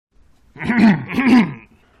Welcome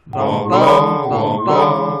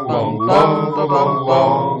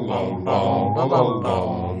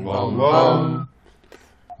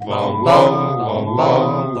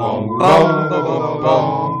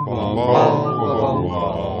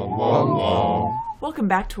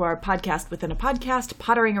back to our podcast within a podcast,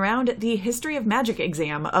 pottering around the History of Magic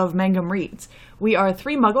exam of Mangum Reads. We are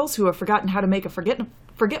three muggles who have forgotten how to make a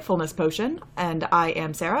forgetfulness potion, and I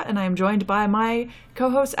am Sarah, and I am joined by my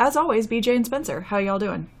co-hosts, as always, BJ and Spencer. How y'all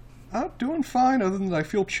doing? I'm doing fine, other than I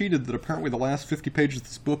feel cheated that apparently the last 50 pages of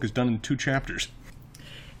this book is done in 2 chapters.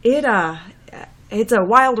 It's a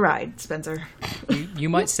wild ride, Spencer. You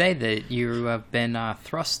might say that you have been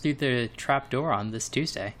thrust through the trapdoor on this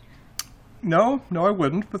Tuesday. No, I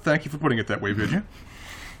wouldn't, but thank you for putting it that way, Vidya.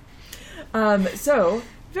 So,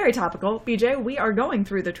 very topical. BJ, we are going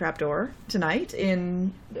through the trapdoor tonight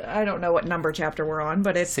in, I don't know what number chapter we're on,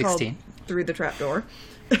 but it's 16. called Through the Trapdoor.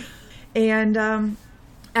 And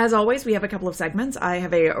as always, we have a couple of segments. I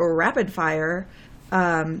have a rapid fire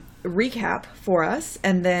recap for us,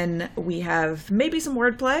 and then we have maybe some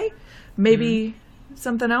wordplay, maybe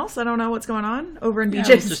something else. I don't know what's going on over in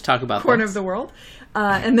BJ's just talk about corner books. of the world.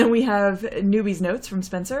 And then we have newbies notes from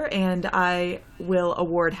Spencer, and I will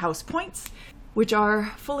award house points, which are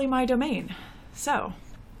fully my domain. So,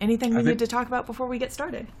 anything we need to talk about before we get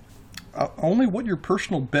started? Only what your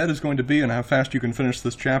personal bet is going to be and how fast you can finish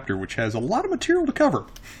this chapter, which has a lot of material to cover.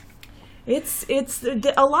 It's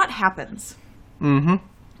a lot happens. Mm-hmm.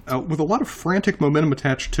 With a lot of frantic momentum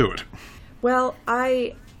attached to it. Well,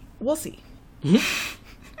 we'll see.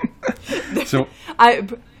 So,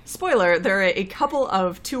 spoiler, there are a couple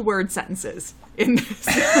of 2-word sentences in this.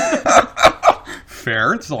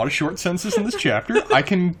 Fair. It's a lot of short sentences in this chapter. I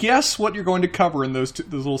can guess what you're going to cover in those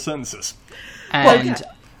little sentences. And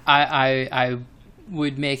I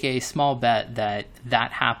would make a small bet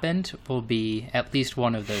that happened will be at least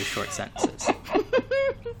one of those short sentences.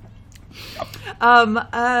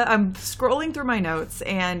 I'm scrolling through my notes,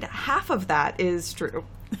 and half of that is true.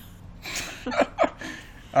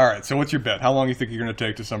 All right, so what's your bet? How long do you think you're going to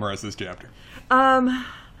take to summarize this chapter?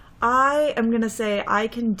 I am going to say I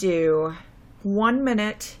can do 1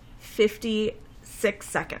 minute, 56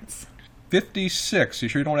 seconds. 56. You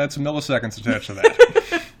sure you don't add some milliseconds attached to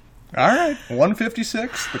that? All right,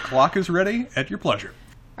 1:56. The clock is ready at your pleasure.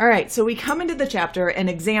 All right, so we come into the chapter and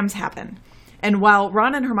exams happen. And while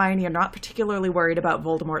Ron and Hermione are not particularly worried about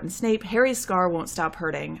Voldemort and Snape, Harry's scar won't stop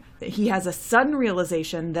hurting. He has a sudden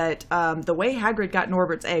realization that the way Hagrid got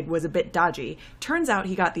Norbert's egg was a bit dodgy. Turns out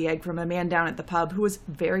he got the egg from a man down at the pub who was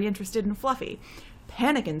very interested in Fluffy.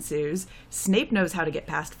 Panic ensues. Snape knows how to get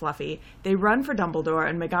past Fluffy. They run for Dumbledore,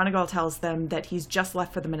 and McGonagall tells them that he's just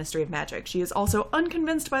left for the Ministry of Magic. She is also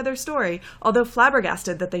unconvinced by their story, although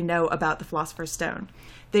flabbergasted that they know about the Philosopher's Stone.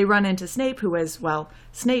 They run into Snape, who is,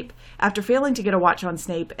 Snape. After failing to get a watch on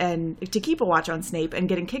Snape and to keep a watch on Snape and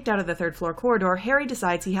getting kicked out of the 3rd floor corridor, Harry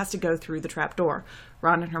decides he has to go through the trapdoor.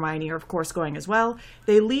 Ron and Hermione are, of course, going as well.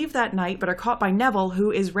 They leave that night, but are caught by Neville, who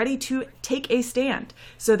is ready to take a stand.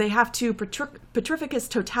 So they have to Petrificus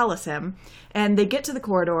Totalis him, and they get to the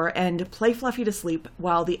corridor and play Fluffy to sleep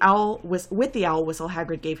while with the owl whistle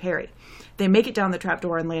Hagrid gave Harry. They make it down the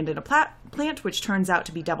trapdoor and land in a plant, which turns out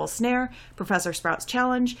to be Devil's Snare, Professor Sprout's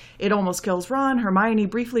challenge. It almost kills Ron. Hermione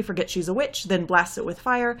briefly forgets she's a witch, then blasts it with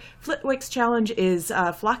fire. Flitwick's challenge is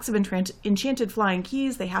flocks of enchanted flying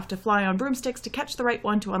keys. They have to fly on broomsticks to catch the right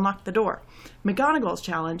one to unlock the door. McGonagall's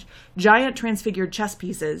challenge, giant transfigured chess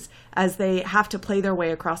pieces. As they have to play their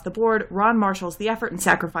way across the board, Ron marshals the effort and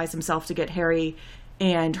sacrifices himself to get Harry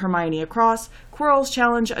and Hermione across. Quirrell's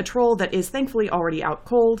challenge, a troll that is thankfully already out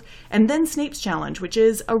cold. And then Snape's challenge, which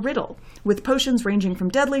is a riddle, with potions ranging from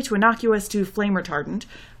deadly to innocuous to flame retardant.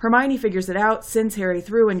 Hermione figures it out, sends Harry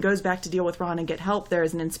through, and goes back to deal with Ron and get help. There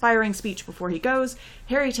is an inspiring speech before he goes.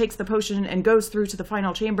 Harry takes the potion and goes through to the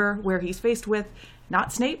final chamber, where he's faced with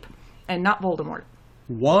not Snape and not Voldemort.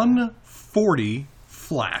 140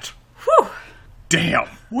 flat. Whew! Damn!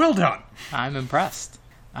 Well done! I'm impressed.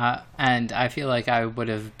 And I feel like I would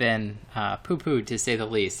have been poo-pooed, to say the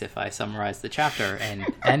least, if I summarized the chapter in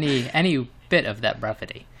any bit of that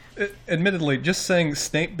brevity. Admittedly, just saying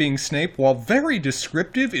Snape being Snape, while very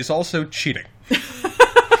descriptive, is also cheating.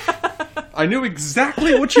 I knew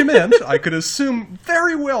exactly what you meant. I could assume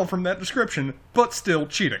very well from that description, but still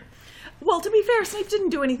cheating. Well, to be fair, Snape didn't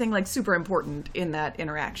do anything, super important in that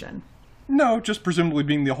interaction. No, just presumably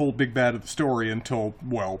being the whole big bad of the story until,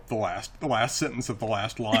 the last sentence of the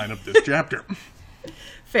last line of this chapter.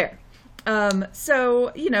 Fair.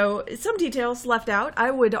 So, some details left out.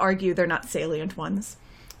 I would argue they're not salient ones.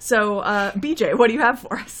 So, BJ, what do you have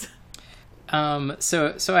for us?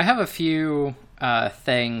 So I have a few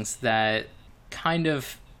things that kind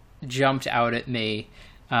of jumped out at me,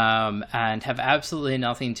 and have absolutely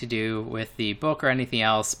nothing to do with the book or anything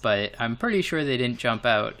else, but I'm pretty sure they didn't jump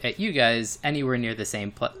out at you guys anywhere near the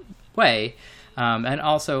same way, and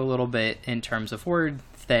also a little bit in terms of word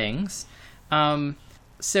things.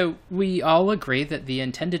 So we all agree that the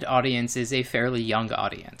intended audience is a fairly young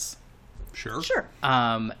audience. Sure.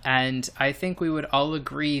 And I think we would all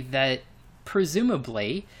agree that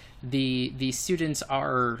presumably the students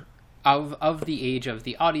are of the age of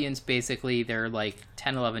the audience. Basically, they're like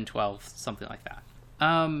 10, 11, 12, something like that.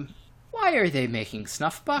 Why are they making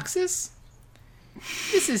snuff boxes?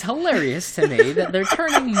 This is hilarious to me that they're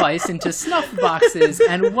turning mice into snuff boxes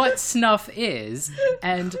and what snuff is.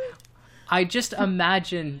 And I just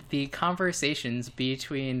imagine the conversations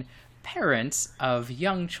between parents of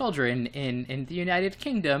young children in the United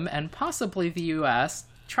Kingdom and possibly the US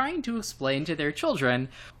trying to explain to their children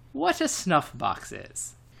what a snuff box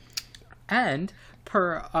is. And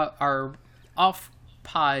per our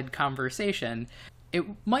off-pod conversation, it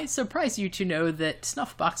might surprise you to know that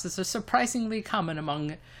snuff boxes are surprisingly common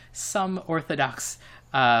among some Orthodox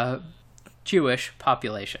Jewish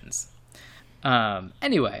populations.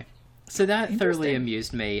 Anyway, so that thoroughly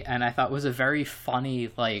amused me, and I thought was a very funny,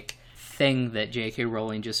 thing that J.K.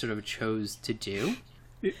 Rowling just sort of chose to do.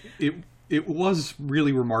 It was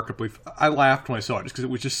really remarkably... I laughed when I saw it, just because it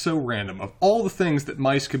was just so random. Of all the things that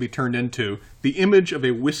mice could be turned into, the image of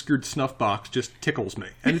a whiskered snuff box just tickles me.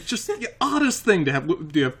 And it's just the oddest thing to have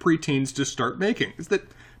preteens just start making. Is that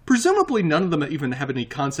presumably none of them even have any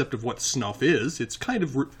concept of what snuff is. It's kind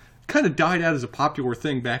of died out as a popular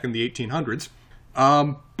thing back in the 1800s.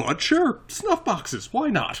 But sure, snuff boxes,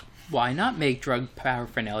 why not? Why not make drug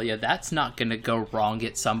paraphernalia? That's not going to go wrong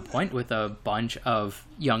at some point with a bunch of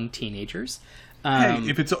young teenagers. Hey,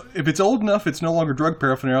 if it's old enough, it's no longer drug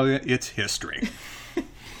paraphernalia. It's history.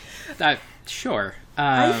 Sure.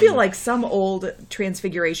 I feel like some old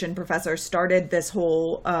Transfiguration professor started this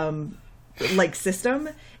whole system,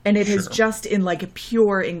 and it has just in a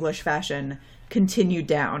pure English fashion continued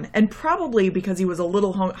down. And probably because he was a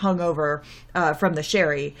little hungover from the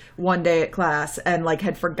sherry one day at class and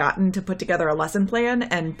had forgotten to put together a lesson plan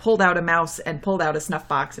and pulled out a mouse and pulled out a snuff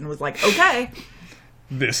box and was like, okay,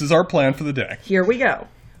 this is our plan for the day. Here we go.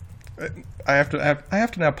 I have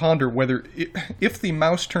to now ponder whether if the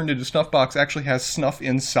mouse turned into snuff box actually has snuff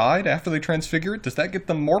inside after they transfigure it, does that get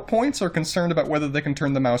them more points, or concerned about whether they can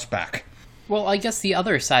turn the mouse back? Well, I guess the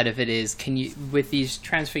other side of it is, with these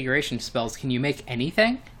transfiguration spells, can you make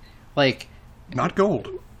anything? Not gold.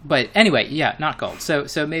 But anyway, yeah, not gold.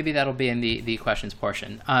 So maybe that'll be in the questions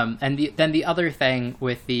portion. And then the other thing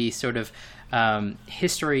with the sort of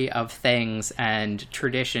history of things and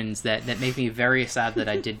traditions that make me very sad that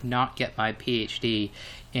I did not get my PhD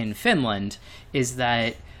in Finland is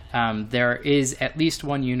that there is at least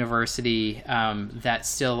one university that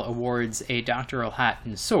still awards a doctoral hat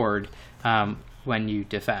and sword when you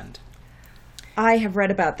defend. I have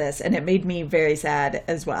read about this, and it made me very sad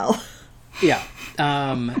as well. Yeah.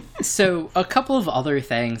 So a couple of other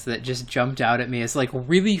things that just jumped out at me as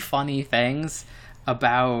really funny things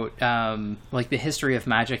about the history of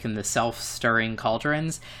magic and the self-stirring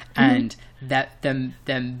cauldrons, and that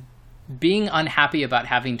them being unhappy about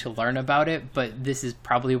having to learn about it, but this is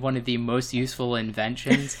probably one of the most useful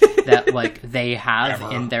inventions that they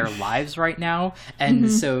have in their lives right now.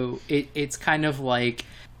 And so it's kind of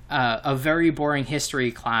a very boring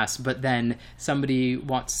history class, but then somebody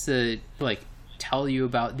wants to tell you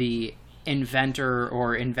about the inventor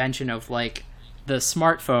or invention of the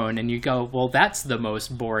smartphone, and you go, well, that's the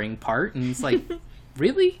most boring part. And it's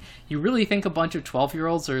really? You really think a bunch of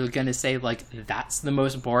 12-year-olds are going to say that's the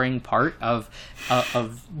most boring part of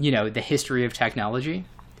the history of technology?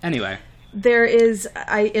 Anyway, there is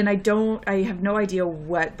I have no idea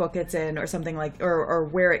what book it's in or something or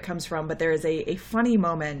where it comes from, but there is a funny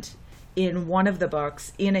moment in one of the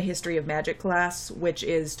books in a history of magic class, which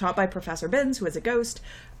is taught by Professor Binns, who is a ghost,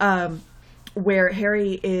 where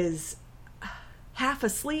Harry is half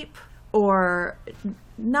asleep or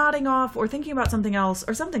nodding off or thinking about something else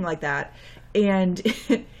or something like that. And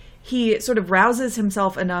he sort of rouses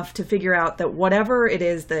himself enough to figure out that whatever it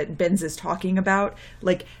is that Binns is talking about,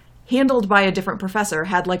 handled by a different professor,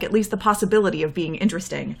 had at least the possibility of being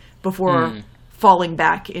interesting before falling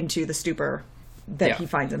back into the stupor that he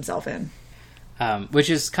finds himself in. Which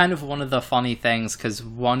is kind of one of the funny things, because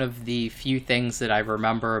one of the few things that I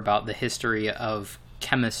remember about the history of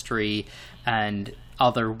chemistry and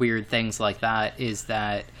other weird things like that is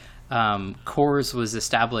that Coors was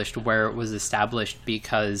established where it was established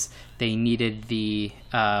because they needed the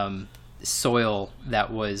soil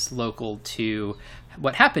that was local to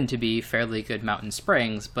what happened to be fairly good mountain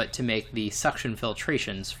springs, but to make the suction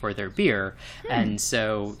filtrations for their beer. And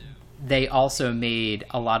so they also made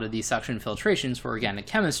a lot of these suction filtrations for organic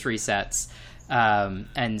chemistry sets.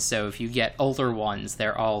 And so if you get older ones,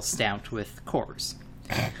 they're all stamped with cores.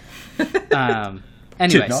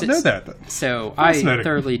 Anyway, Did not know that. So I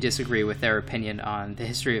thoroughly disagree with their opinion on the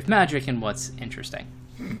history of magic and what's interesting.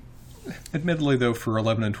 Admittedly, though, for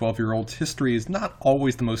 11 and 12-year-olds, history is not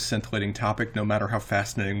always the most scintillating topic, no matter how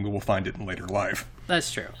fascinating we will find it in later life.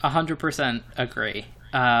 That's true. 100% agree.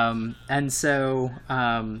 And so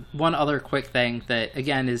one other quick thing that,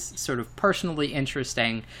 again, is sort of personally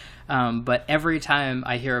interesting, but every time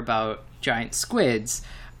I hear about giant squids,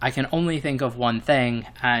 I can only think of one thing,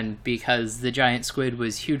 and because the giant squid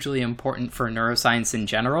was hugely important for neuroscience in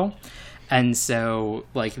general, and so,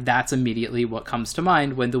 like, that's immediately what comes to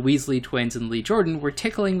mind when the Weasley twins and Lee Jordan were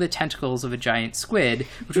tickling the tentacles of a giant squid,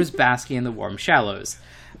 which was basking in the warm shallows.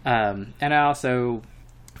 And I also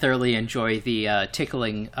thoroughly enjoy the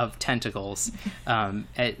tickling of tentacles.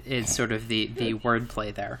 It's sort of the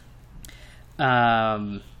wordplay there.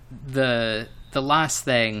 The last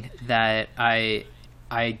thing that I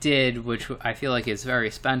did, which I feel like is very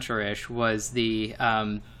Spencer-ish, was the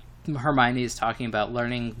Hermione is talking about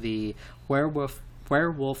learning the werewolf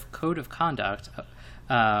code of conduct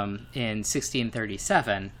in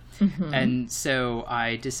 1637. Mm-hmm. And so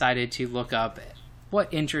I decided to look up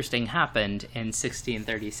what interesting happened in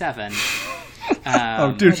 1637.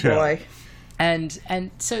 Oh, do tell. Boy.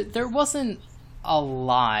 And so there wasn't a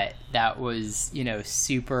lot that was,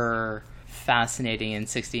 super fascinating in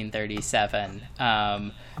 1637.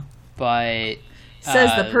 But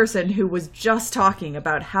says the person who was just talking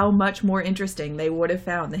about how much more interesting they would have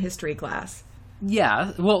found the history class.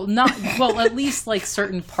 Yeah, at least like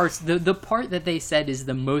certain parts. The part that they said is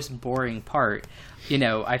the most boring part,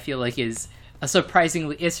 I feel like is a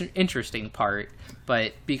surprisingly interesting part,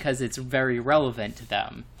 but because it's very relevant to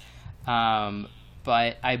them.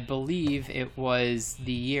 But I believe it was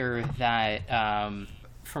the year that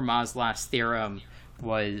Fermat's last theorem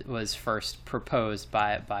was first proposed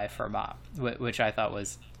by Fermat, which I thought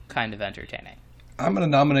was kind of entertaining. I'm going to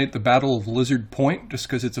nominate the Battle of Lizard Point just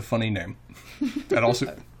because it's a funny name. That also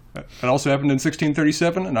happened in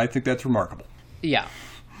 1637, and I think that's remarkable. Yeah.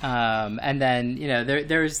 And then,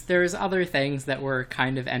 there's other things that were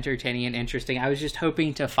kind of entertaining and interesting. I was just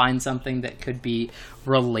hoping to find something that could be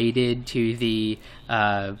related to the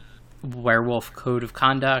werewolf code of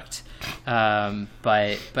conduct,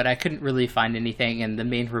 but I couldn't really find anything, and the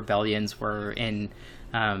main rebellions were in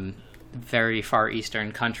very far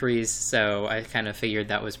eastern countries, so I kind of figured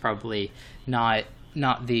that was probably not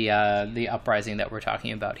the uprising that we're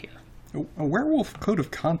talking about here. A werewolf code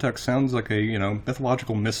of conduct sounds like a,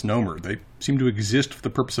 mythological misnomer. They seem to exist for the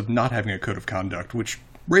purpose of not having a code of conduct, which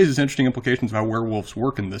raises interesting implications of how werewolves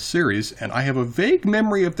work in this series, and I have a vague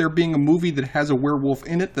memory of there being a movie that has a werewolf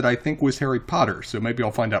in it that I think was Harry Potter, so maybe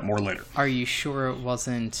I'll find out more later. Are you sure it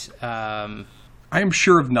wasn't... I am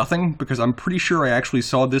sure of nothing, because I'm pretty sure I actually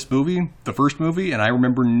saw this movie, the first movie, and I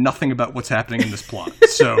remember nothing about what's happening in this plot.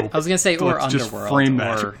 So I was going to say, or Underworld,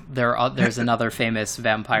 or there's another famous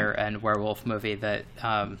vampire and werewolf movie that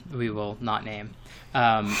we will not name.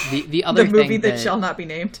 The other the movie thing that shall not be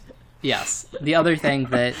named. Yes. The other thing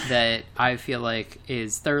that I feel like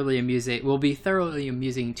is will be thoroughly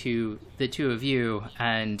amusing to the two of you,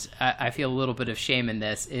 and I feel a little bit of shame in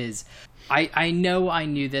this, is I know I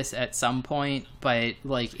knew this at some point, but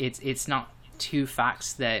like it's not two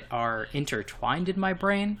facts that are intertwined in my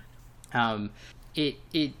brain.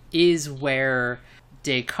 It is where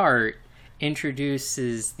Descartes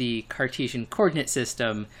introduces the Cartesian coordinate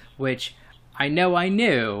system, which I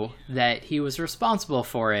knew that he was responsible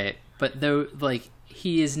for it, but though, like,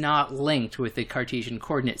 he is not linked with the Cartesian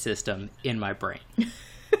coordinate system in my brain.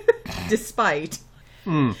 Despite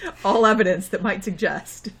all evidence that might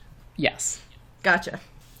suggest. Yes. Gotcha.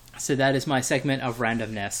 So that is my segment of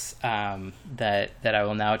randomness that I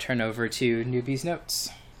will now turn over to Newbie's Notes.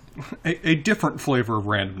 A different flavor of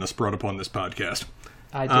randomness brought upon this podcast.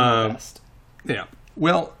 I do my best. Yeah.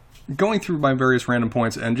 Well, going through my various random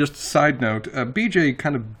points, and just a side note, BJ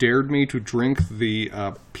kind of dared me to drink the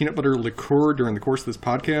peanut butter liqueur during the course of this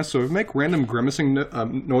podcast, so if I make random grimacing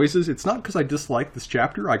noises, it's not because I dislike this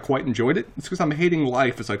chapter. I quite enjoyed it. It's because I'm hating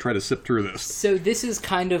life as I try to sip through this. So this is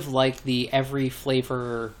kind of like the every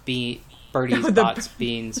flavor Birdie's Bots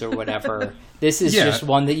beans or whatever. This is just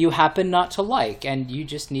one that you happen not to like, and you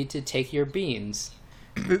just need to take your beans.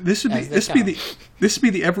 This would be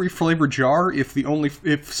the every flavor jar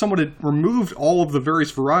if someone had removed all of the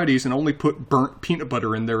various varieties and only put burnt peanut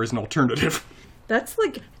butter in there as an alternative. That's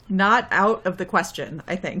not out of the question,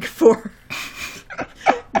 I think, for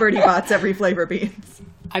Bertie Bott's every flavor beans.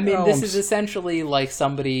 I mean, this is essentially like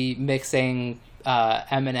somebody mixing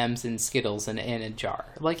M&Ms and Skittles in a jar.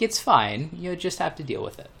 It's fine. You just have to deal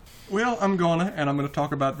with it. Well, I'm going to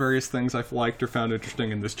talk about various things I've liked or found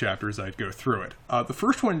interesting in this chapter as I go through it. The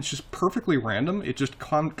first one is just perfectly random. It just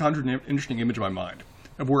conjured an interesting image in my mind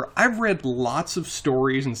of where I've read lots of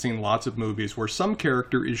stories and seen lots of movies where some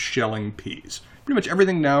character is shelling peas. Pretty much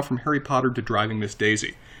everything now from Harry Potter to Driving Miss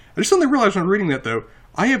Daisy. I just suddenly realized when reading that, though,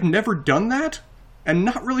 I have never done that and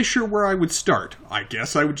not really sure where I would start. I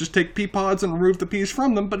guess I would just take pea pods and remove the peas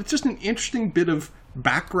from them, but it's just an interesting bit of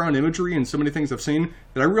background imagery and so many things I've seen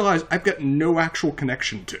that I realize I've got no actual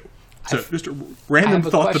connection to. So just a random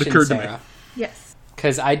thought that occurred to me. Yes.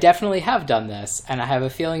 Because I definitely have done this, and I have a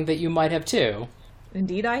feeling that you might have too.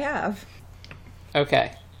 Indeed I have.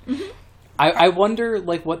 Okay. Mm-hmm. I wonder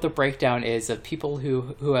what the breakdown is of people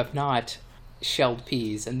who have not shelled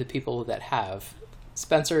peas and the people that have.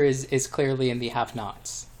 Spencer is clearly in the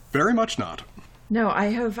have-nots. Very much not. No, I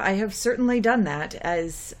have certainly done that,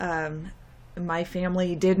 as my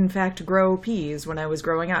family did in fact grow peas when I was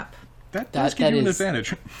growing up. That does give you an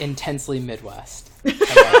advantage. Intensely Midwest. I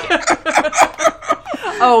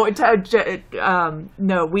like it.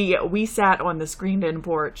 No, we sat on the screened-in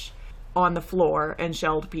porch on the floor and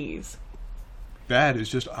shelled peas. That is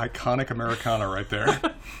just iconic Americana right there.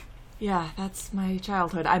 Yeah, that's my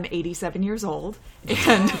childhood. I'm 87 years old,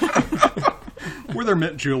 and were there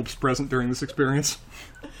mint juleps present during this experience?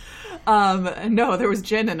 No, there was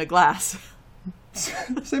gin in a glass.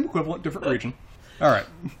 Same equivalent, different region. All right,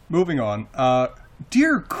 moving on.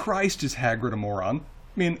 Dear Christ, is Hagrid a moron?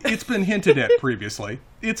 I mean, it's been hinted at previously.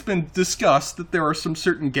 It's been discussed that there are some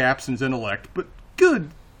certain gaps in his intellect, but good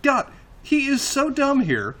God, he is so dumb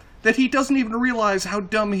here that he doesn't even realize how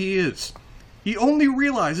dumb he is. He only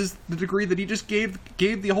realizes the degree that he just gave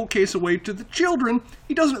the whole case away to the children.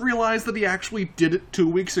 He doesn't realize that he actually did it 2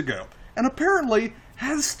 weeks ago. And apparently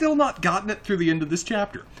has still not gotten it through the end of this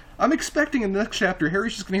chapter. I'm expecting in the next chapter,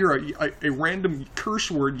 Harry's just going to hear a random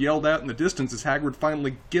curse word yelled out in the distance as Hagrid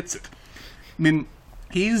finally gets it. I mean,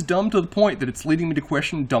 he's dumb to the point that it's leading me to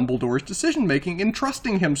question Dumbledore's decision-making in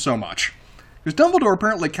trusting him so much. Because Dumbledore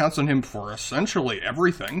apparently counts on him for essentially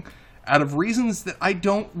everything, out of reasons that I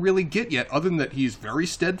don't really get yet, other than that he's very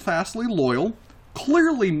steadfastly loyal,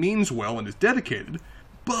 clearly means well and is dedicated,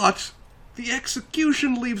 but the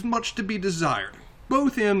execution leaves much to be desired.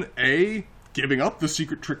 Both in A, giving up the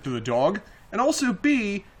secret trick to the dog, and also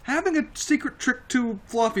B, having a secret trick to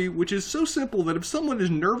Fluffy, which is so simple that if someone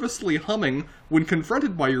is nervously humming when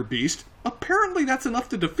confronted by your beast, apparently that's enough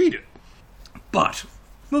to defeat it. But,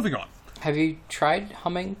 moving on. Have you tried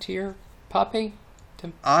humming to your puppy?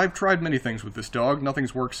 I've tried many things with this dog.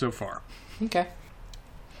 Nothing's worked so far. Okay.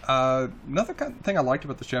 Another thing I liked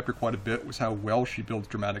about this chapter quite a bit was how well she builds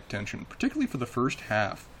dramatic tension, particularly for the first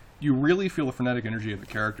half. You really feel the frenetic energy of the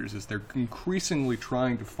characters as they're increasingly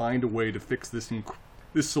trying to find a way to fix this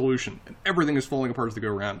solution, and everything is falling apart as they go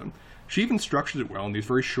around them. She even structures it well in these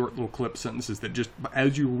very short little clip sentences that just,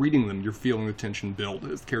 as you're reading them, you're feeling the tension build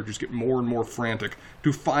as the characters get more and more frantic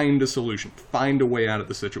to find a solution, find a way out of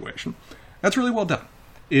the situation. That's really well done.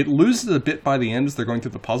 It loses a bit by the end as they're going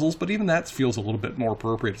through the puzzles, but even that feels a little bit more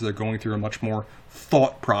appropriate as they're going through a much more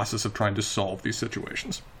thought process of trying to solve these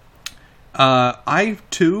situations. I,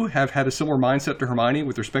 too, have had a similar mindset to Hermione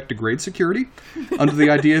with respect to grade security, under the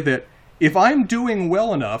idea that if I'm doing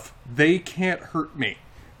well enough, they can't hurt me.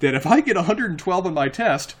 That if I get 112 on my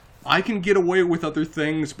test, I can get away with other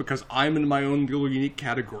things because I'm in my own little unique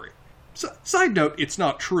category. Side note, it's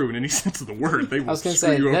not true in any sense of the word. They will I was going to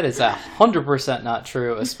say, that is 100% not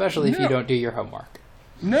true, especially if you don't do your homework.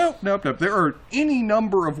 No. There are any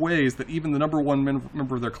number of ways that even the number one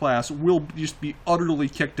member of their class will just be utterly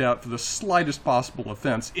kicked out for the slightest possible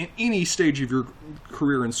offense in any stage of your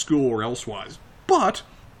career in school or elsewise. But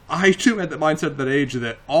I, too, had that mindset at that age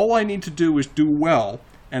that all I need to do is do well,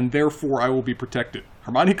 and therefore I will be protected.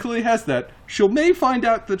 Hermione clearly has that. She may find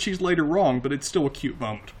out that she's later wrong, but it's still a cute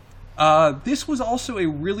moment. This was also a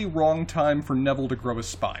really wrong time for Neville to grow his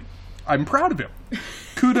spine. I'm proud of him.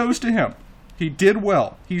 Kudos to him. He did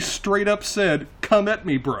well. He straight up said, "Come at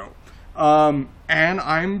me, bro." And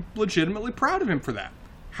I'm legitimately proud of him for that.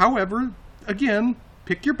 However, again,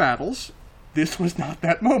 pick your battles. This was not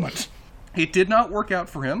that moment. It did not work out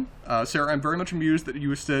for him. Sarah, I'm very much amused that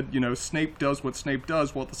you said, Snape does what Snape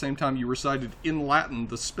does, while at the same time you recited in Latin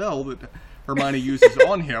the spell that Hermione uses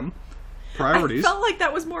on him. Priorities. I felt like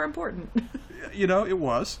that was more important. It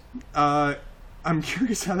was. I'm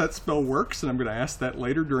curious how that spell works, and I'm going to ask that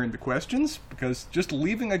later during the questions, because just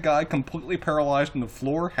leaving a guy completely paralyzed on the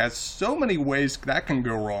floor has so many ways that can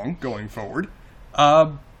go wrong going forward.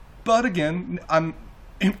 But again, I'm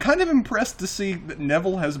kind of impressed to see that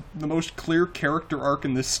Neville has the most clear character arc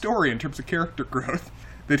in this story in terms of character growth.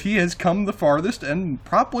 That he has come the farthest and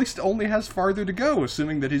probably only has farther to go,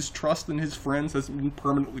 assuming that his trust in his friends hasn't been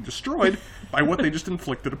permanently destroyed by what they just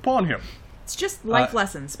inflicted upon him. It's just life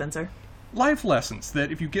lessons, Spencer. Life lessons,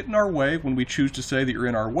 that if you get in our way, when we choose to say that you're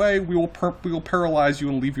in our way, we will paralyze you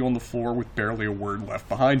and leave you on the floor with barely a word left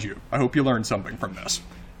behind you. I hope you learned something from this.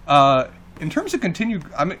 In terms of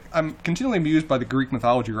I'm continually amused by the Greek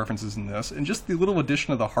mythology references in this, and just the little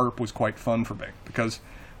addition of the harp was quite fun for me, because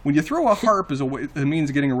when you throw a harp as a means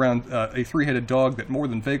of getting around a three-headed dog that more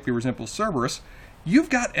than vaguely resembles Cerberus, you've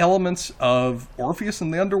got elements of Orpheus in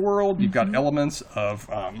the underworld, you've got elements of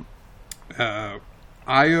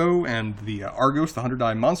Io and the Argos, the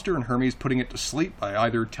 100-eyed monster, and Hermes putting it to sleep by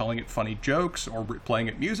either telling it funny jokes or playing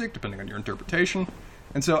it music, depending on your interpretation.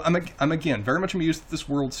 And so I'm again very much amused that this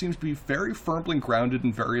world seems to be very firmly grounded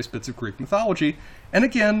in various bits of Greek mythology. And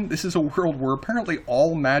again, this is a world where apparently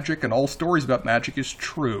all magic and all stories about magic is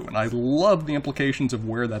true, and I love the implications of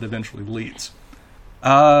where that eventually leads.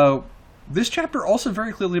 This chapter also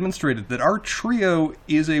very clearly demonstrated that our trio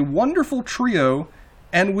is a wonderful trio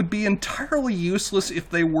and would be entirely useless if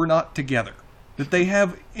they were not together. That they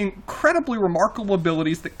have incredibly remarkable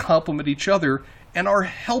abilities that complement each other and are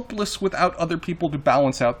helpless without other people to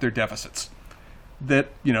balance out their deficits. That,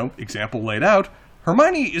 example laid out,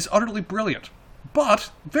 Hermione is utterly brilliant,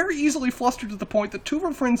 but very easily flustered to the point that two of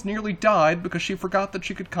her friends nearly died because she forgot that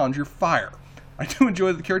she could conjure fire. I do enjoy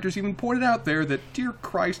that the characters even pointed out there that, dear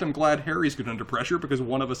Christ, I'm glad Harry's good under pressure because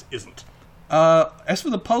one of us isn't. As for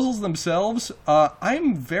the puzzles themselves,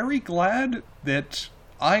 I'm very glad that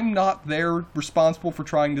I'm not there responsible for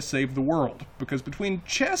trying to save the world, because between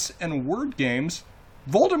chess and word games,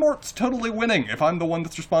 Voldemort's totally winning if I'm the one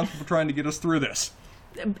that's responsible for trying to get us through this.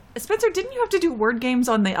 Spencer, didn't you have to do word games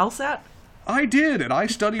on the LSAT? I did, and I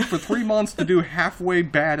studied for 3 months to do halfway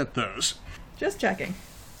bad at those. Just checking.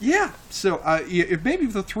 Yeah, so if maybe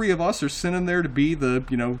the three of us are sent in there to be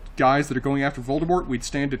the, guys that are going after Voldemort, we'd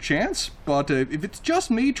stand a chance. But if it's just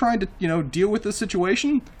me trying to, deal with this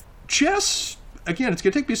situation, chess, again, it's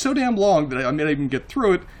going to take me so damn long that I may not even get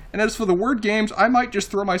through it. And as for the word games, I might just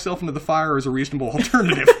throw myself into the fire as a reasonable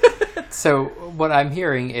alternative. So what I'm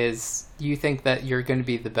hearing is you think that you're going to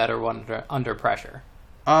be the better one under pressure.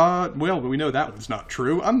 Well, we know that one's not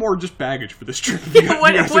true. I'm more just baggage for this trip.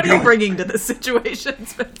 What are you bringing to this situation,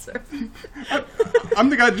 Spencer? I'm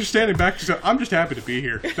the guy just standing back. I'm just happy to be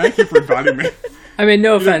here. Thank you for inviting me. I mean,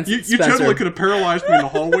 no offense, you Spencer. totally could have paralyzed me in the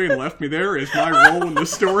hallway and left me there as my role in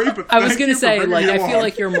this story. But I was going to say, I feel along.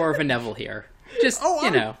 like you're more of a Neville here. Just,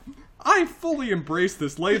 I fully embrace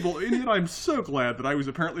this label, and yet I'm so glad that I was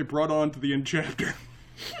apparently brought on to the end chapter.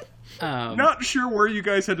 Not sure where you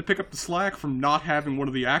guys had to pick up the slack from not having one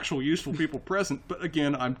of the actual useful people present, but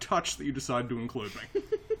again, I'm touched that you decided to include me.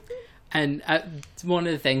 And one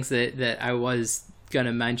of the things that I was going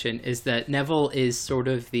to mention is that Neville is sort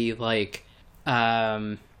of the,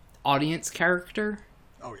 audience character.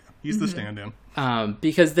 Oh, yeah. He's the stand-in.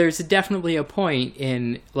 Because there's definitely a point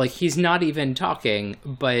in, he's not even talking,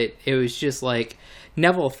 but it was just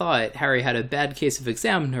Neville thought Harry had a bad case of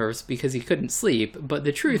exam nerves because he couldn't sleep, but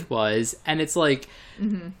the truth was, and it's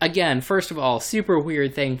again, first of all, super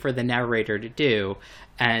weird thing for the narrator to do,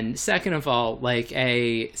 and second of all,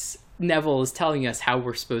 Neville is telling us how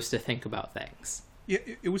we're supposed to think about things. Yeah,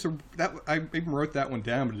 it was I even wrote that one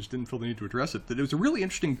down, but just didn't feel the need to address it. That it was a really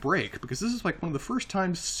interesting break, because this is one of the first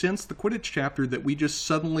times since the Quidditch chapter that we just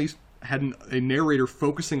suddenly had a narrator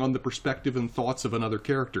focusing on the perspective and thoughts of another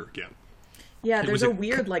character again. Yeah, there's a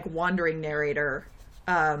weird, wandering narrator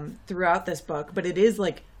throughout this book, but it is,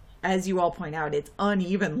 as you all point out, it's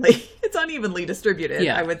unevenly distributed,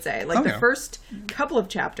 I would say. The first couple of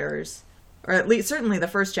chapters, or at least certainly the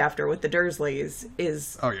first chapter with the Dursleys,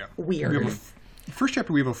 is weird. First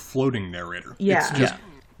chapter, we have a floating narrator. Yeah.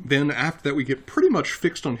 Then after that, we get pretty much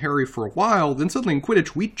fixed on Harry for a while. Then suddenly in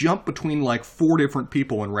Quidditch, we jump between 4 different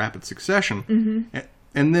people in rapid succession. Mm-hmm.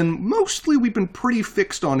 And then mostly we've been pretty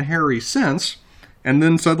fixed on Harry since. And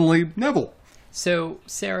then suddenly Neville. So,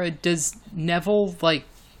 Sarah, does Neville,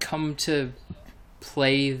 come to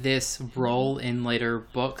play this role in later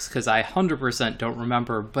books? Because I 100% don't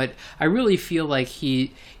remember. But I really feel like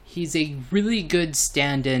he's a really good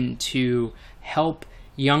stand-in to help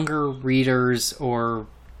younger readers or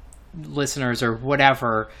listeners or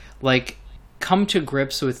whatever, come to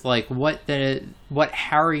grips with like what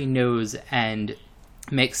Harry knows and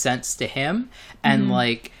makes sense to him, and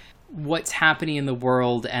like what's happening in the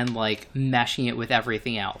world, and like meshing it with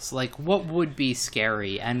everything else. Like what would be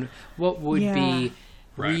scary and what would be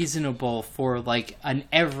reasonable for like an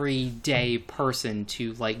everyday person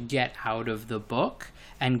to like get out of the book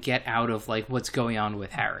and get out of like what's going on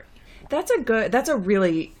with Harry. That's a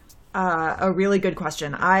really good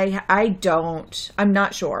question. I'm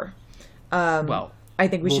not sure. Well, I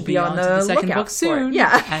think we should be on to the second lookout book soon.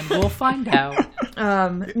 Yeah. And we'll find out.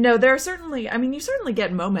 No, there are certainly, I mean, you certainly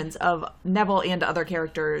get moments of Neville and other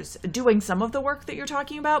characters doing some of the work that you're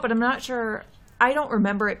talking about, but I'm not sure, I don't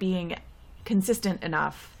remember it being consistent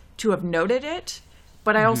enough to have noted it,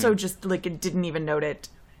 but I also just, like, didn't even note it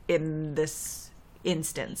in this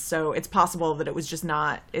instance. So it's possible that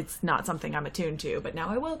it's not something I'm attuned to, but now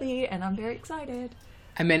I will be, and I'm very excited.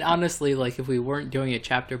 I mean, honestly, like, if we weren't doing a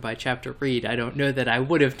chapter-by-chapter read, I don't know that I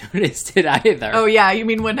would have noticed it either. Oh, yeah, you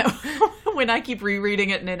mean when I keep rereading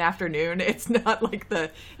it in an afternoon, it's not like the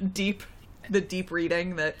deep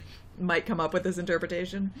reading that might come up with this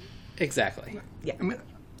interpretation? Exactly. Yeah. I mean,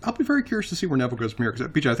 I'll be very curious to see where Neville goes from here, because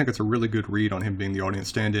BJ, I think it's a really good read on him being the audience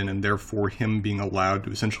stand-in, and therefore him being allowed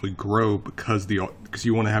to essentially grow because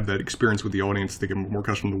you want to have that experience with the audience. They get more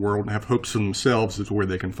accustomed to the world and have hopes in themselves as to where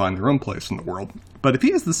they can find their own place in the world. But if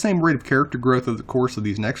he has the same rate of character growth over the course of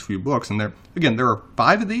these next few books, and there are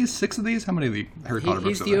 5 of these, 6 of these, how many of the Harry Potter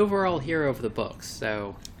books He's the overall hero of the books,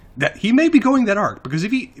 so... That he may be going that arc, because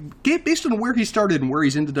if based on where he started and where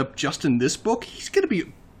he's ended up just in this book, he's going to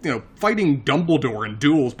be, fighting Dumbledore in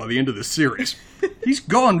duels by the end of this series. He's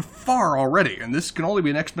gone far already, and this can only be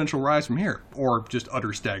an exponential rise from here, or just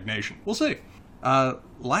utter stagnation. We'll see.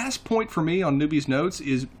 Last point for me on Newbie's Notes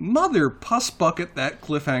is mother puss bucket that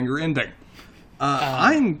cliffhanger ending.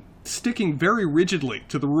 I'm sticking very rigidly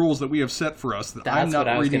to the rules that we have set for us, that I'm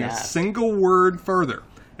not reading a single word further.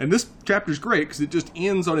 And this chapter's great because it just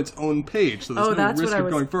ends on its own page, so there's no risk of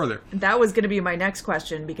going further. That was going to be my next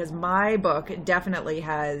question, because my book definitely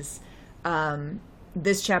has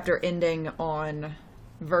this chapter ending on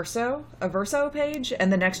a verso page,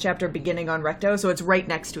 and the next chapter beginning on recto, so it's right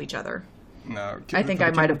next to each other. No, I think I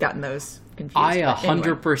might have gotten those confused. I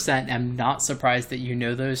 100% am not surprised that you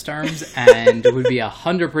know those terms, and would be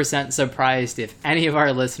 100% surprised if any of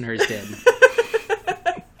our listeners did.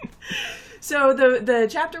 So the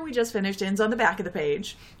chapter we just finished ends on the back of the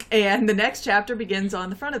page, and the next chapter begins on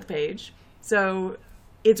the front of the page. So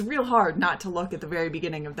it's real hard not to look at the very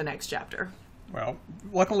beginning of the next chapter. Well,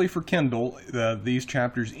 luckily for Kindle, these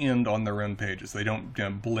chapters end on their own pages. They don't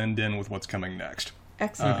blend in with what's coming next.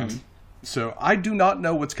 Excellent. So I do not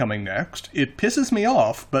know what's coming next. It pisses me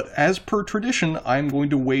off, but as per tradition, I'm going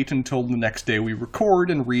to wait until the next day we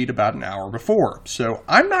record and read about an hour before. So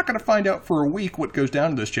I'm not going to find out for a week what goes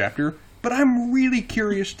down in this chapter, but I'm really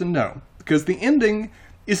curious to know, because the ending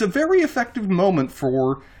is a very effective moment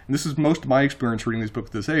for, and this is most of my experience reading these books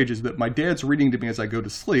at this age, is that my dad's reading to me as I go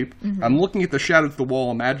to sleep. Mm-hmm. I'm looking at the shadow of the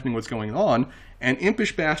wall, imagining what's going on, and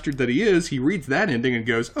impish bastard that he is, he reads that ending and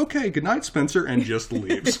goes, okay, good night, Spencer, and just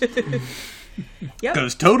leaves. Yep.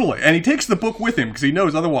 Goes totally. And he takes the book with him, because he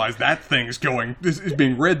knows otherwise that thing is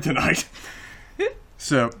being read tonight.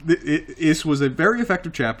 So, this was a very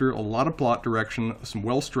effective chapter, a lot of plot direction, some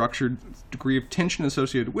well-structured degree of tension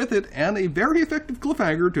associated with it, and a very effective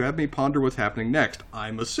cliffhanger to have me ponder what's happening next.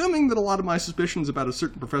 I'm assuming that a lot of my suspicions about a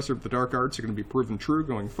certain professor of the dark arts are going to be proven true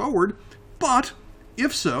going forward, but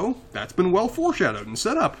if so, that's been well foreshadowed and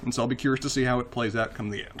set up, and so I'll be curious to see how it plays out come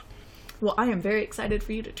the end. Well, I am very excited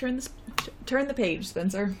for you to turn the page,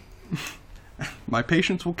 Spencer. My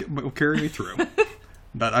patience will carry me through.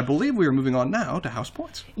 But I believe we are moving on now to house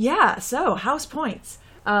points. Yeah, so house points.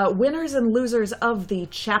 Winners and losers of the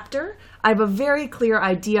chapter. I have a very clear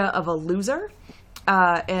idea of a loser.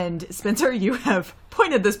 And Spencer, you have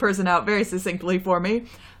pointed this person out very succinctly for me.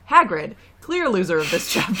 Hagrid, clear loser of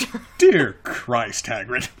this chapter. Dear Christ,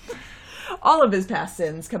 Hagrid. All of his past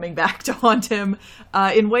sins coming back to haunt him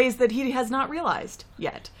in ways that he has not realized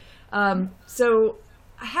yet. So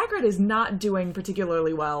Hagrid is not doing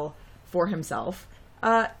particularly well for himself.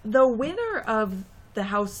 The winner of the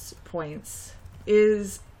house points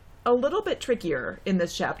is a little bit trickier in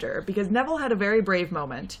this chapter, because Neville had a very brave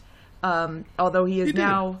moment, although he is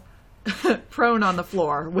now prone on the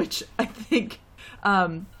floor, which I think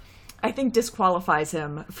disqualifies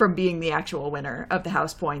him from being the actual winner of the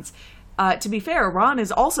house points. To be fair, Ron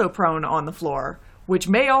is also prone on the floor, which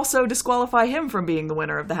may also disqualify him from being the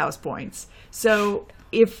winner of the house points. So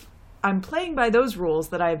if I'm playing by those rules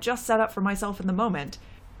that I have just set up for myself in the moment,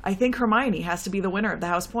 I think Hermione has to be the winner of the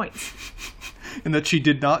house points. in that she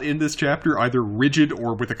did not end this chapter either rigid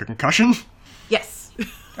or with a concussion? Yes.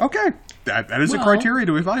 Okay. That is a criteria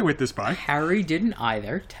to evaluate this by. Harry didn't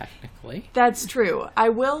either, technically. That's true. I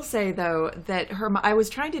will say, though, that I was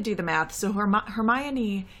trying to do the math, so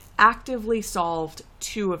Hermione actively solved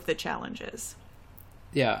 2 of the challenges.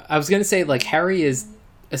 Yeah, I was going to say, like, Harry is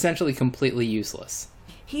essentially completely useless.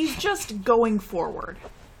 He's just going forward.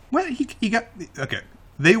 Well, he got... Okay.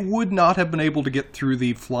 They would not have been able to get through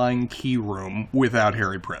the flying key room without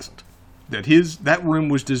Harry present. That room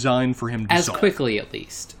was designed for him to As solve. quickly, at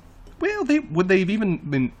least. Well, would they have even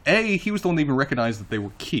been... A, he was the one that even recognized that they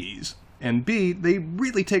were keys. And B, they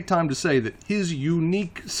really take time to say that his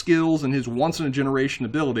unique skills and his once-in-a-generation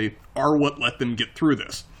ability are what let them get through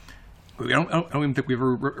this. I don't even think we've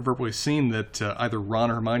ever really seen that either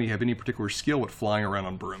Ron or Hermione have any particular skill at flying around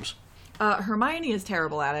on brooms. Hermione is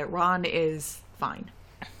terrible at it. Ron is fine.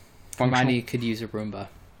 Hermione could use a Roomba.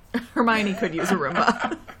 Hermione could use a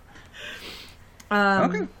Roomba.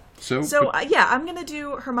 Okay. Yeah, I'm going to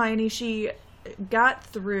do Hermione. She got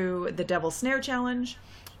through the Devil's Snare challenge.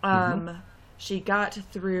 She got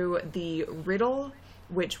through the riddle,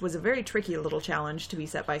 which was a very tricky little challenge to be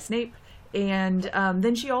set by Snape. And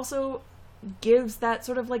then she also gives that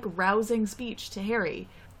sort of like rousing speech to Harry,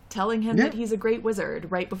 telling him that he's a great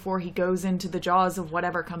wizard right before he goes into the jaws of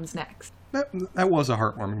whatever comes next. That was a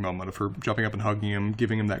heartwarming moment of her jumping up and hugging him,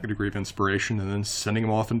 giving him that degree of inspiration, and then sending him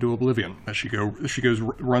off into oblivion as she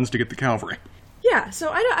runs to get the cavalry. Yeah, so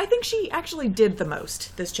I think she actually did the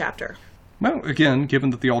most this chapter. Well, again, given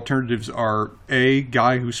that the alternatives are A,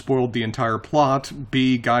 guy who spoiled the entire plot,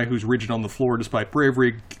 B, guy who's rigid on the floor despite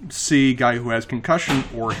bravery, C, guy who has concussion,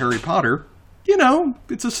 or Harry Potter,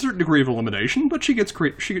 it's a certain degree of elimination, but she gets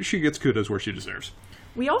kudos where she deserves.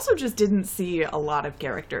 We also just didn't see a lot of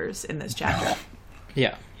characters in this chapter.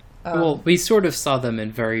 Yeah. Well, we sort of saw them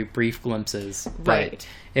in very brief glimpses, but right.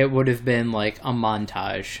 It would have been like a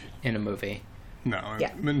montage in a movie. No,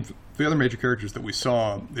 yeah. I mean, the other major characters that we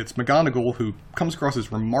saw, it's McGonagall, who comes across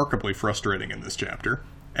as remarkably frustrating in this chapter,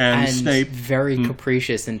 and Snape. Very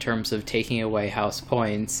capricious in terms of taking away house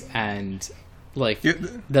points, and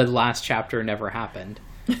the last chapter never happened.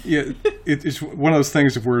 Yeah, it's one of those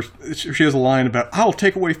things where she has a line about, I'll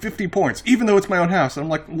take away 50 points, even though it's my own house. And I'm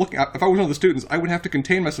like, look, if I was one of the students, I would have to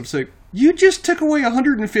contain myself and say, you just took away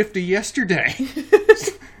 150 yesterday.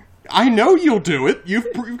 I know you'll do it.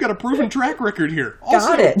 You've got a proven track record here. Also,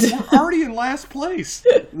 got it. We're already in last place.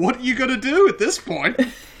 What are you going to do at this point?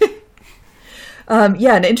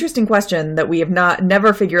 An interesting question that we have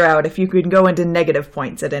never figure out if you could go into negative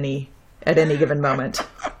points at any given moment.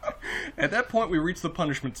 At that point, we reach the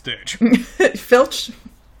punishment stage. Filch?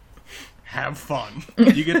 Have fun.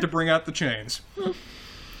 You get to bring out the chains.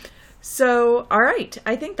 So, all right.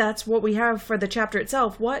 I think that's what we have for the chapter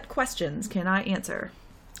itself. What questions can I answer?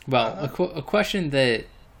 Well, a question that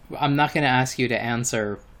I'm not going to ask you to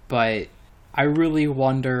answer, but I really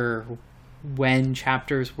wonder when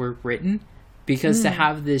chapters were written, because to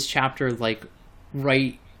have this chapter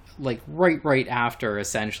right after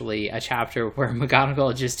essentially a chapter where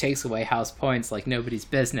McGonagall just takes away house points like nobody's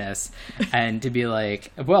business, and to be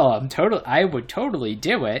like, well, I would totally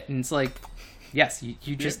do it, and it's like, yes,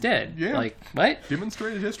 you just did. Yeah. Like, what?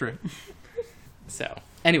 Demonstrated history. So,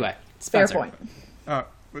 anyway, Spencer. Fair point.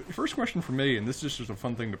 First question for me, and this is just a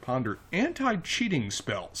fun thing to ponder, anti-cheating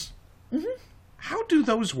spells. Mm-hmm. How do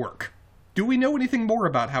those work? Do we know anything more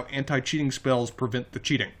about how anti-cheating spells prevent the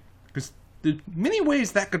cheating? Because there's many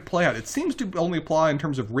ways that could play out. It seems to only apply in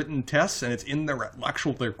terms of written tests, and it's in their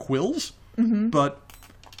quills. Mm-hmm. But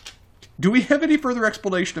do we have any further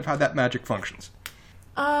explanation of how that magic functions?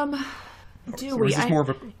 Do we? Is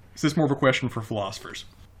this more of a question for philosophers?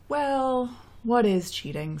 Well, what is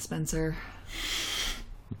cheating, Spencer?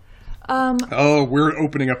 We're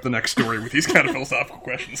opening up the next story with these kind of philosophical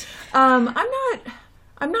questions. I'm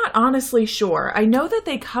not honestly sure. I know that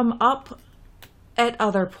they come up at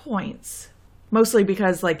other points, mostly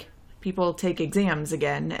because people take exams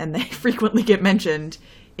again, and they frequently get mentioned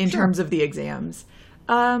in terms of the exams.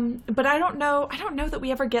 But I don't know that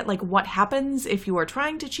we ever get what happens if you are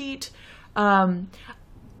trying to cheat.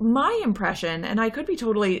 My impression, and I could be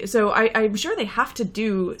totally... So I'm sure they have to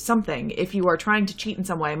do something if you are trying to cheat in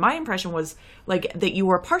some way. My impression was that you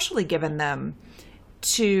were partially given them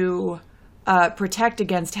to protect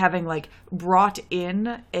against having brought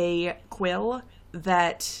in a quill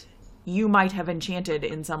that you might have enchanted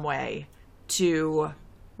in some way to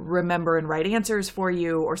remember and write answers for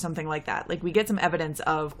you or something like that. We get some evidence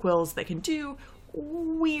of quills that can do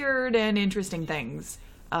weird and interesting things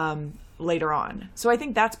later on. So I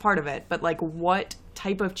think that's part of it. But what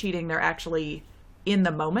type of cheating they're actually in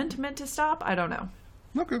the moment meant to stop. I don't know.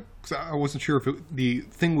 Okay, 'cause I wasn't sure if the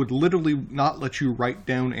thing would literally not let you write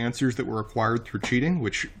down answers that were acquired through cheating,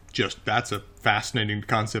 which that's a fascinating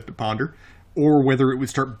concept to ponder, or whether it would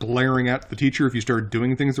start blaring at the teacher if you started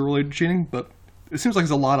doing things that related to cheating, but it seems like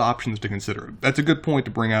there's a lot of options to consider. That's a good point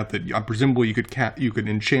to bring out that presumably you could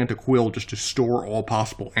enchant a quill just to store all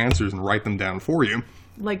possible answers and write them down for you.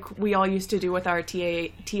 Like we all used to do with our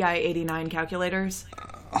TI-89 calculators.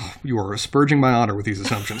 You are asperging my honor with these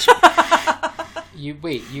assumptions. You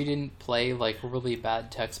didn't play like really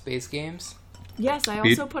bad text-based games? Yes, I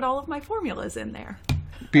also put all of my formulas in there.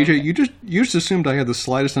 BJ, you just assumed I had the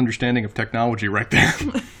slightest understanding of technology right there.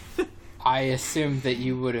 I assumed that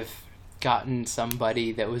you would have gotten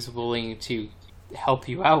somebody that was willing to help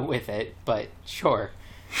you out with it, but sure.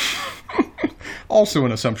 Also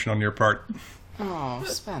an assumption on your part. Oh,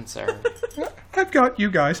 Spencer. I've got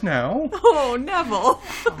you guys now. Oh, Neville.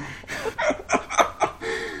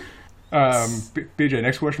 BJ,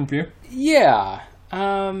 next question for you. Yeah.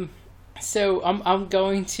 So I'm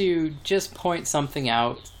going to just point something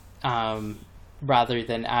out, rather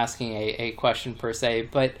than asking a question per se.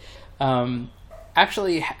 But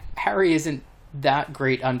actually, Harry isn't that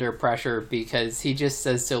great under pressure because he just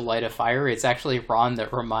says to light a fire. It's actually Ron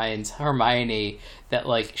that reminds Hermione that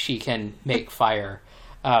like she can make fire,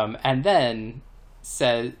 and then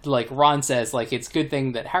says Ron says like it's a good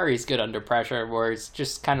thing that Harry's good under pressure, where it's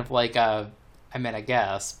just kind of like I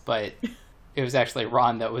guess, but it was actually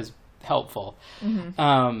Ron that was helpful.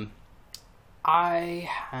 Mm-hmm. I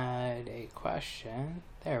had a question.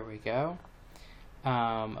 There we go.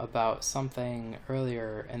 About something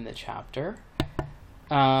earlier in the chapter.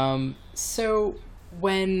 So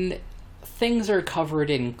when things are covered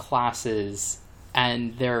in classes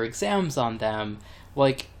and there are exams on them,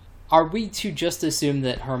 like, are we to just assume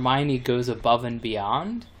that Hermione goes above and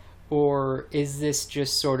beyond? Or is this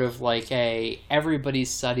just sort of like everybody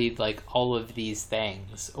studied like all of these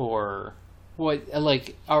things? Or what,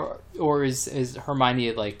 like, or is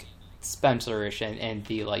Hermione like Spencer-ish and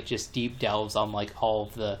the like just deep delves on like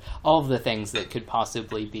all of the things that could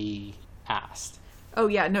possibly be asked? Oh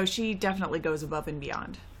yeah, no, she definitely goes above and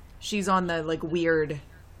beyond. She's on the like weird,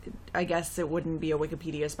 I guess it wouldn't be a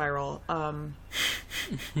Wikipedia spiral, but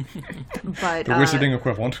the wizarding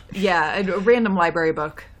equivalent. Yeah, a random library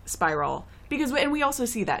book spiral, and we also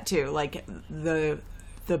see that too, like the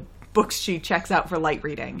books she checks out for light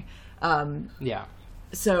reading. Yeah.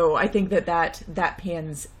 So I think that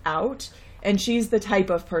pans out, and she's the type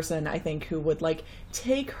of person I think who would like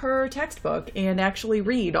take her textbook and actually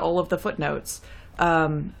read all of the footnotes,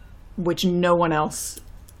 which no one else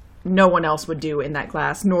would do in that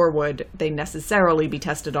class, nor would they necessarily be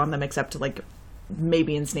tested on them except like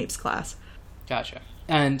maybe in Snape's class. Gotcha.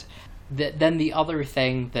 And then the other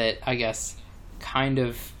thing that I guess kind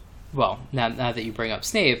of, well, now that you bring up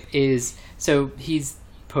Snape, is so he's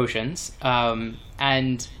potions,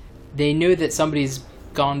 and they know that somebody's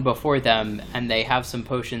gone before them and they have some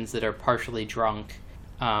potions that are partially drunk.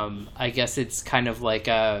 I guess it's kind of like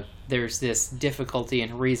there's this difficulty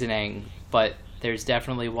in reasoning, but there's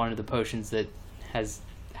definitely one of the potions that has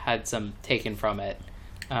had some taken from it.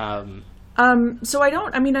 So I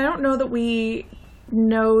don't know that we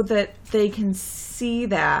know that they can see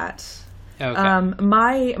that. Okay.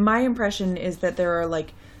 My impression is that there are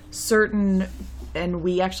like certain, and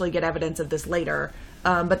we actually get evidence of this later,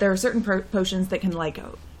 but there are certain potions that can like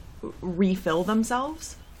refill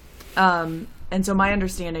themselves. And so my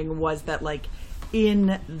understanding was that like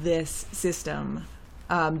in this system,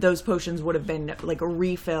 those potions would have been like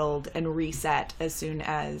refilled and reset as soon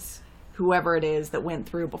as whoever it is that went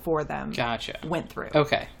through before them went through.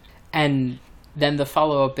 Okay. And then the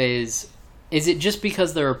follow-up is it just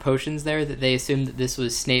because there are potions there that they assumed that this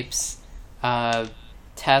was Snape's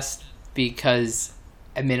test? Because,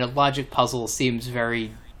 I mean, a logic puzzle seems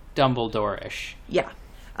very Dumbledore-ish. Yeah.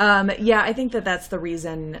 I think that's the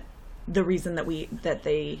reason that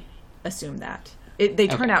they assume that. They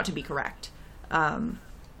turn out to be correct.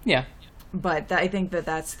 Yeah. But I think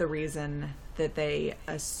that's the reason that they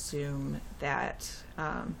assume that.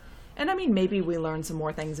 And I mean, maybe we learn some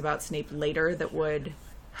more things about Snape later that would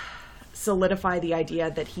solidify the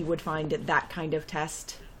idea that he would find that kind of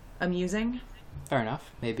test amusing. Fair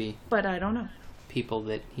enough. Maybe. But I don't know. People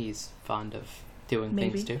that he's fond of doing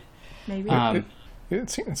things to. Maybe.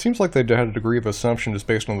 It seems like they had a degree of assumption just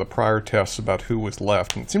based on the prior tests about who was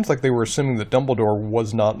left. And it seems like they were assuming that Dumbledore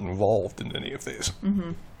was not involved in any of these.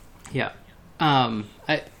 Mm-hmm. Yeah.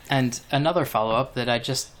 And another follow-up that I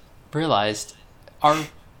just realized, are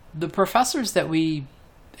the professors that we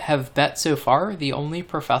have bet so far the only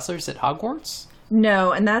professors at Hogwarts?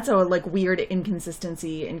 No, and that's a weird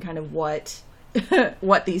inconsistency in kind of what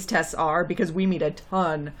what these tests are, because we meet a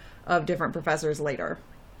ton of different professors later.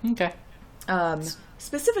 Okay.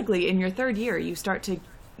 Specifically, in your third year, you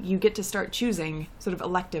get to start choosing sort of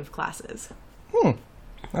elective classes.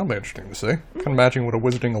 That'll be interesting to see. Can't imagine what a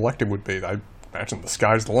wizarding elective would be. I imagine the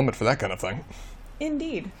sky's the limit for that kind of thing.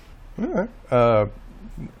 Indeed. All right.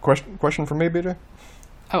 Question for me, BJ?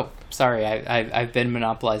 Oh, sorry. I've been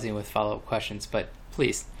monopolizing with follow-up questions, but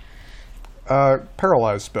please.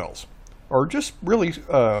 Paralyzed spells, or just really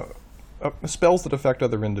spells that affect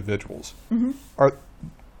other individuals. Mm-hmm.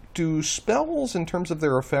 Do spells, in terms of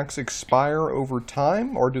their effects, expire over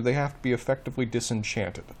time, or do they have to be effectively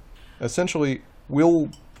disenchanted? Essentially, will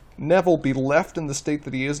Neville be left in the state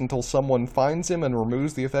that he is until someone finds him and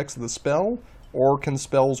removes the effects of the spell, or can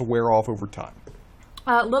spells wear off over time?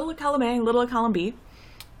 Little column A, little column B,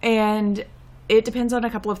 and it depends on a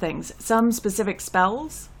couple of things. Some specific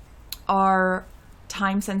spells are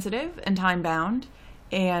time-sensitive and time-bound,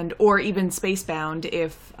 or even space-bound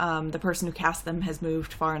if the person who cast them has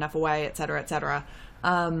moved far enough away, etc., etc.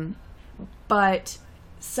 But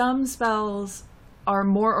some spells are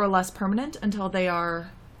more or less permanent until they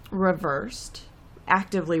are reversed,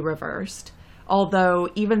 actively reversed. Although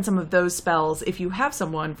even some of those spells, if you have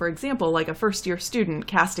someone, for example, like a first-year student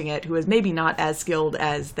casting it who is maybe not as skilled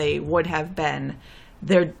as they would have been,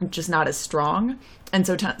 they're just not as strong. And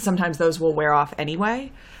so sometimes those will wear off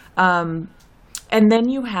anyway. And then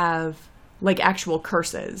you have actual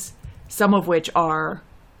curses, some of which are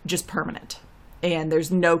just permanent. And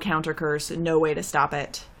there's no counter curse, no way to stop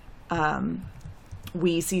it.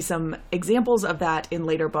 We see some examples of that in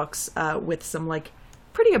later books with some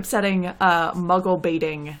pretty upsetting muggle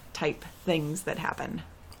baiting type things that happen.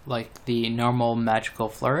 Like the normal magical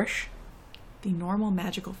flourish? The normal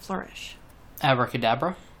magical flourish.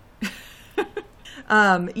 Abracadabra?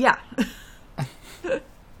 Yeah.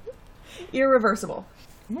 Irreversible.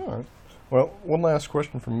 All right. Well, one last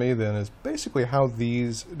question from me then is basically how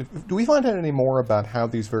these... Do we find out any more about how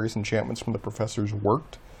these various enchantments from the professors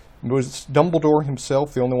worked? Was Dumbledore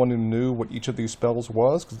himself the only one who knew what each of these spells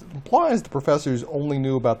was? Because it implies the professors only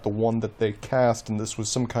knew about the one that they cast, and this was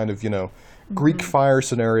some kind of, Greek fire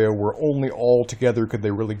scenario where only all together could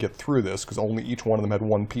they really get through this, because only each one of them had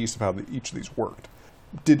one piece of how each of these worked.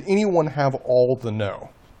 Did anyone have all the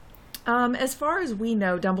know? As far as we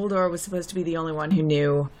know, Dumbledore was supposed to be the only one who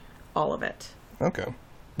knew all of it. Okay.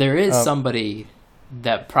 There is somebody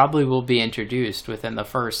that probably will be introduced within the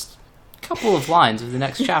first couple of lines of the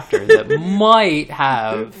next chapter that might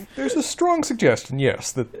have... There's a strong suggestion,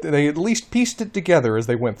 yes, that they at least pieced it together as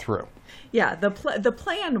they went through. Yeah, the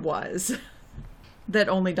plan was that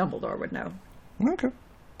only Dumbledore would know. Okay.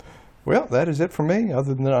 Well, that is it for me,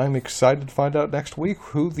 other than I'm excited to find out next week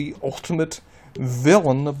who the ultimate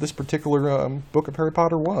villain of this particular book of Harry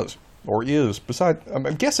Potter was, or is. Besides, I'm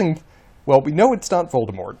guessing, well, we know it's not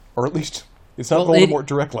Voldemort, or at least it's not Voldemort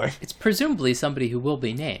directly. It's presumably somebody who will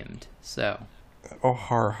be named, so... Oh,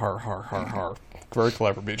 har. Very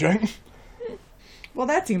clever, BJ. Well,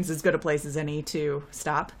 that seems as good a place as any to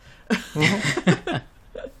stop.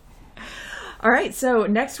 All right, so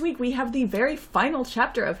next week we have the very final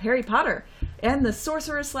chapter of Harry Potter and the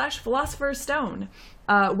Sorcerer/Philosopher's Stone,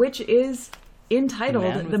 which is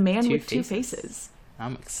entitled The Man with Two Faces.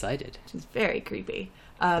 I'm excited. Which is very creepy.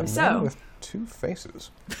 Man with Two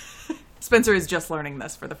Faces. Spencer is just learning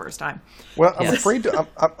this for the first time. Well, I'm afraid to...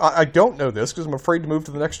 I don't know this because I'm afraid to move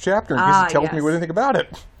to the next chapter in case it tells me anything about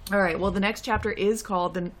it. All right, well, the next chapter is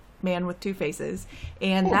called The Man with Two Faces,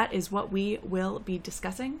 and that is what we will be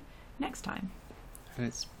discussing next time. And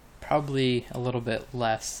it's probably a little bit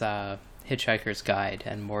less Hitchhiker's Guide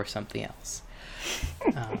and more something else.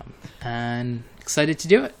 And excited to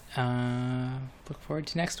do it. Look forward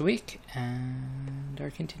to next week and our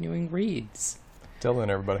continuing reads. Till then,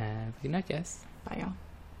 everybody. Have a good night, guys. Bye, y'all.